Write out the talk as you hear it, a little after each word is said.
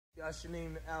I should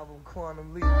name the album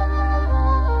Quantum Leap.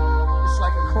 It's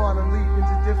like a quantum leap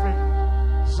into different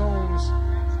zones.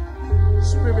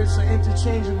 Spirits are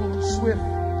interchangeable, swift,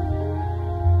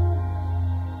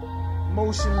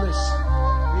 motionless.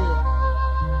 Yeah.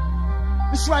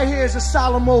 This right here is a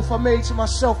solemn oath I made to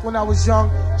myself when I was young.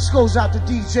 This goes out to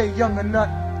DJ Young and Nut.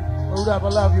 Hold up, I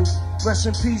love you. Rest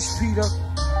in peace, Peter.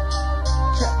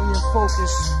 Kept me in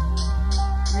focus.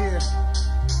 Yeah.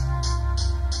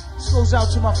 This goes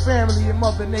out to my family and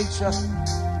Mother Nature.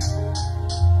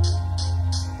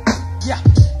 Yeah.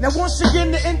 Now once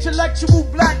again, the intellectual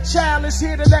black child is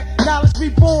here to let knowledge be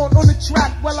born on the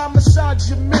track while I massage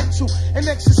your mental and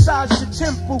exercise your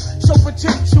temple. So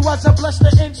potential as I bless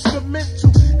the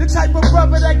instrumental. The type of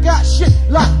brother that got shit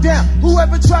locked down.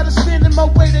 Whoever try to stand in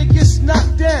my way, they get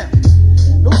knocked down.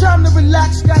 No time to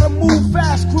relax, gotta move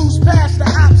fast, cruise past the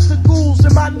obstacles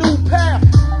in my new path.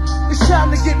 It's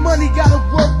time to get money, gotta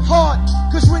work hard.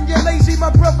 Cause when you're lazy, my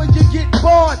brother, you get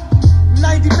bored.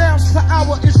 90 miles per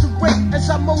hour is the rate as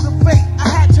I motivate. I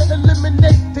had to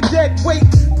eliminate the dead weight.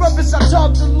 Brothers I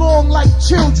talked along like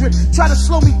children, try to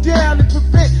slow me down and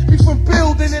prevent me from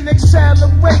building and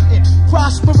accelerating,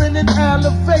 prospering and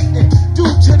elevating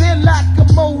due to their lack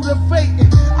of motivating.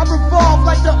 I revolve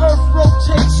like the earth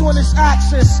rotates on its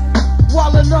axis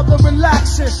while another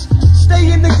relaxes.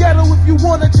 Stay in the ghetto if you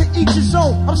want it, to each his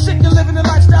own. I'm sick of living the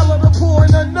lifestyle of the poor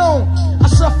and unknown. I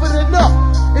suffered enough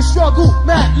and struggled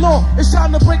mad long. It's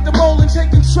time to break the mold and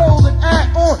take control and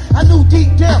add on. I knew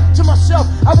deep down to myself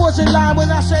I wasn't lying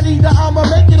when I said either I'ma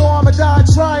make it or I'ma die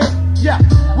trying. Yeah,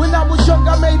 when I was young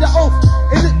I made an oath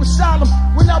and it was solemn.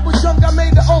 When I was young I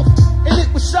made the oath and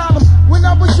it was solemn. When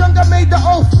I was young I made the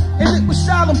oath and it was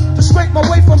solemn. To scrape my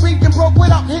way from being broke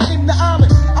without hitting the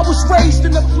island. I was raised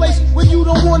in a place where you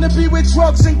don't wanna be, where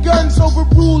drugs and guns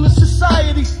overrule a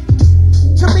society.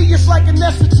 To me it's like a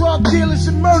nest of drug dealers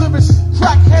and murderers,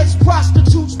 crackheads,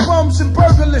 prostitutes, bums and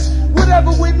burglars.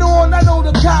 Whatever went on, I know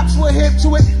the cops were hip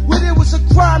to it. When it was a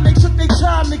crime, they took their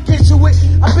time to get to it.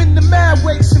 I've been to mad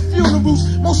wakes and funerals.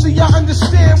 Most of y'all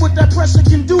understand what that pressure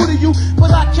can do to you,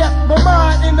 but I kept my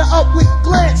mind in the upward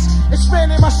glance,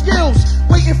 expanding my skills,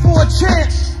 waiting for a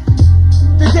chance.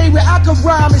 The day where I could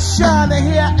rhyme and shine, and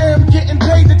here I am getting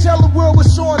paid to tell the world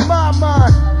what's on my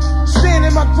mind.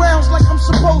 Standing my grounds like I'm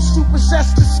supposed to,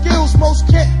 possess the skills most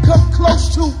can't come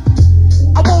close to.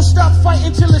 I won't stop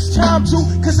fighting till it's time to,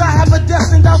 cause I have a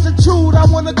destined altitude I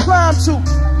wanna climb to.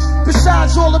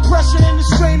 Besides all the pressure and the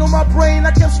strain on my brain,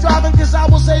 I kept striving cause I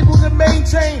was able to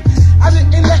maintain. I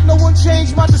didn't let no one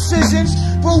change my decisions,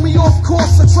 throw me off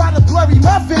course or try to blurry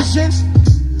my visions.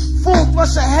 Full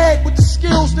thrust ahead with the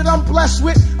skills that I'm blessed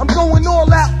with. I'm going all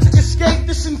out to escape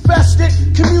this infested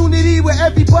community where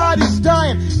everybody's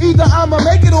dying. Either I'ma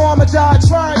make it or I'ma die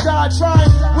trying, die trying.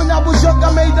 When I was young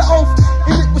I made the oath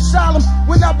and it was solemn.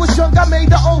 When I was young I made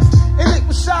the oath and it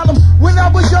was solemn. When I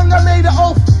was young I made the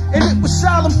oath and it was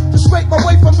solemn. To scrape my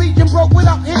way from being broke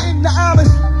without hitting the island.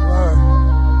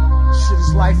 Shit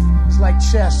is life, it's like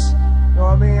chess. You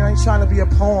know what I mean? I ain't trying to be a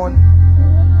pawn.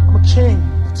 I'm a king,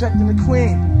 protecting the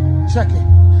queen. Check it.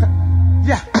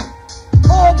 Yeah.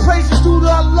 All praises due to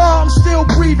Allah, I'm still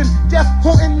breathing. Death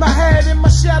haunting my head and my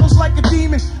shadows like a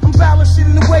demon. I'm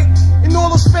balancing the weight in all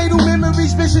those fatal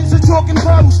memories. Visions of talking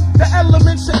puddles, the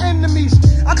elements are enemies.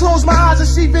 I close my eyes and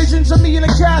see visions of me in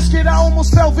a casket. I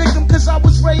almost fell victim cause I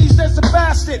was raised as a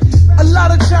bastard. A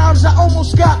lot of times I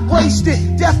almost got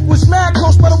wasted. Death was mad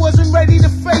close but I wasn't ready to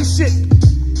face it.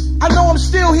 I know I'm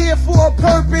still here for a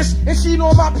purpose, and seen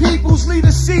all my peoples lead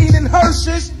a scene in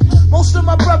hearses. Most of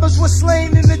my brothers were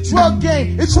slain in the drug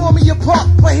game. It tore me apart,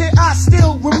 but here I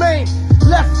still remain.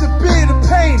 Left to bear the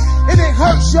pain, and it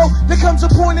hurts, yo. There comes a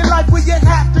point in life where you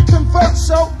have to convert,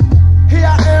 so here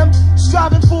I am,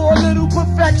 striving for a little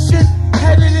perfection,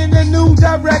 headed in a new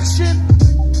direction,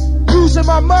 using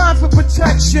my mind for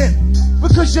protection.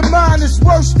 Because your mind is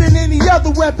worse than any other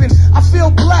weapon. I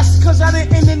feel blessed cause I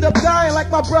didn't end up dying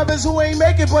like my brothers who ain't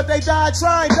make it, but they died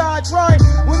trying, died trying.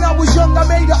 When I was young I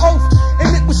made an oath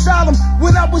and it was solemn.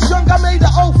 When I was young I made an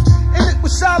oath and it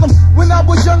was solemn. When I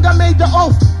was young I made the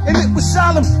oath and it was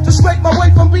solemn. To scrape my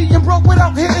way from being broke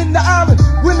without hitting the island.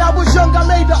 When I was young I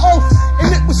made the oath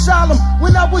and it was solemn.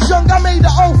 When I was young I made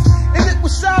the oath and it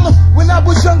was solemn. When I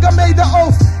was young I made the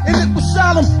oath and it was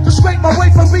solemn. To scrape my way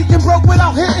from being broke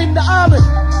without hitting the island.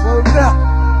 Word up.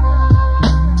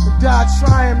 I died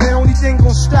trying, man. Only thing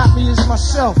gonna stop me is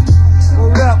myself.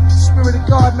 Word up. Spirit of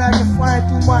God magnifying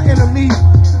through my enemy.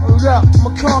 Word up.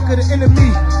 I'ma conquer the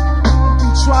enemy. Be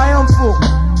triumphal.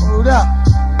 Word up.